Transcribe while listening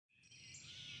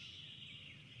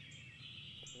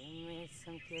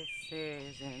some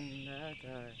kisses in the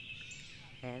dark,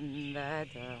 in the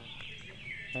dark,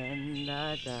 in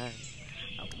the dark.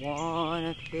 I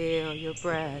wanna feel your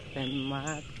breath in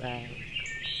my back,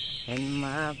 in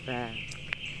my back,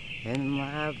 in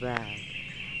my back.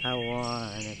 I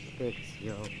wanna fix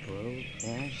your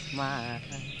broken smile.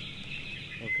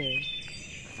 Okay,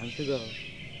 time to go.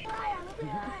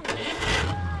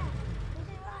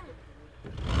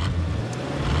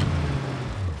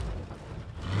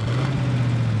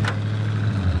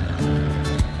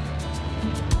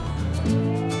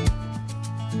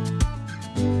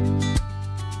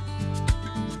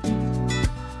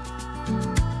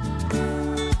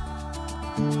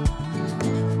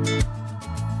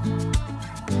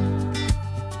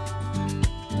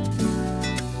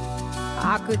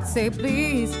 I could say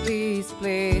please, please,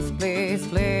 please, please,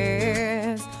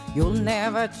 please. You'll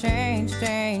never change,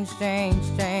 change, change,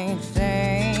 change,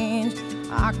 change.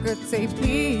 I could say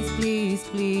please, please,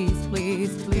 please,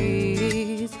 please,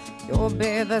 please. You'll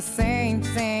be the same,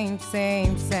 same,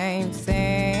 same, same,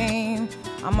 same.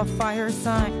 I'm a fire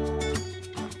sign,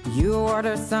 you are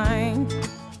the sign.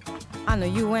 I know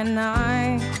you and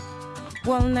I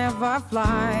will never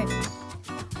fly.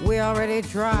 We already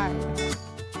tried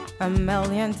a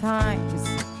million times.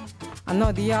 I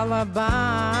know the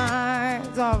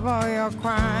alibis of all your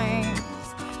crimes,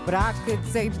 but I could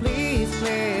say please,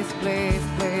 please, please,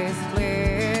 please,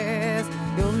 please.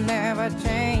 You'll never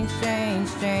change, change,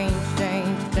 change,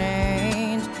 change,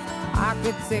 change. I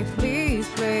could say please,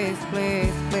 please,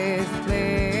 please, please,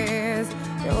 please.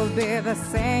 You'll be the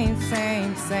same,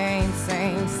 same, same,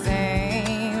 same,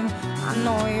 same. I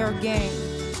know your game,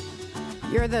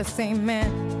 you're the same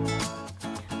man.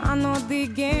 I know the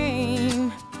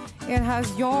game, it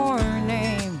has your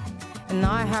name, and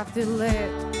I have to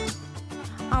live.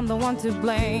 I'm the one to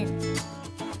blame,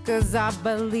 'cause I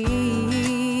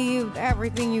believed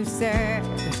everything you said.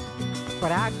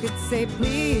 But I could say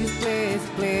please, please,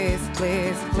 please,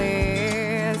 please,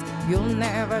 please. You'll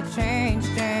never change,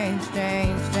 change,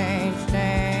 change, change,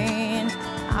 change.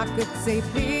 I could say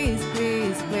please,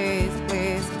 please, please,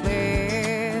 please,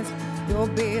 please.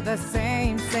 You'll be the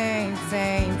same, same,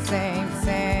 same, same,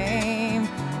 same.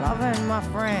 Loving my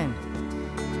friend,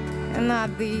 and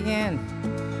at the end,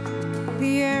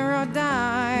 the arrow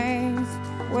dies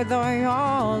with all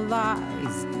your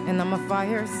lies. And I'm a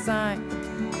fire sign,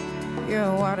 you're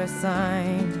a water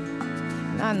sign.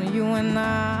 And I know you and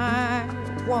I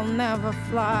will never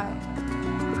fly.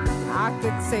 I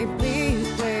could say please,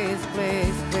 please,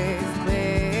 please, please,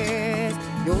 please.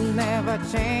 You'll never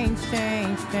change,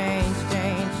 change, change,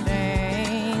 change,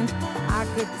 change. I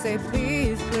could say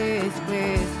please, please,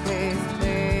 please, please,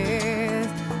 please.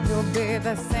 You'll be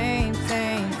the same,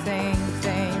 same, same,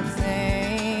 same,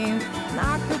 same. And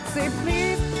I could say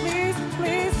please, please,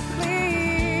 please,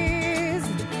 please.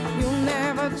 You'll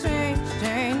never change,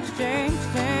 change, change,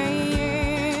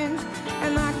 change.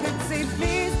 And I could say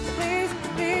please, please,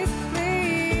 please,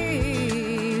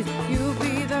 please. You'll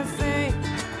be the same.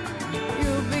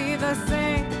 You'll be the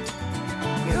same.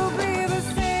 You'll be the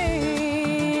same.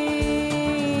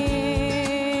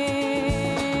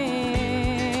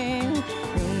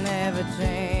 You'll never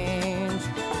change.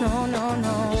 No, no,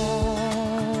 no.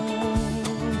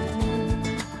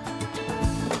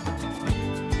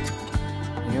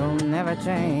 You'll never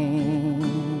change.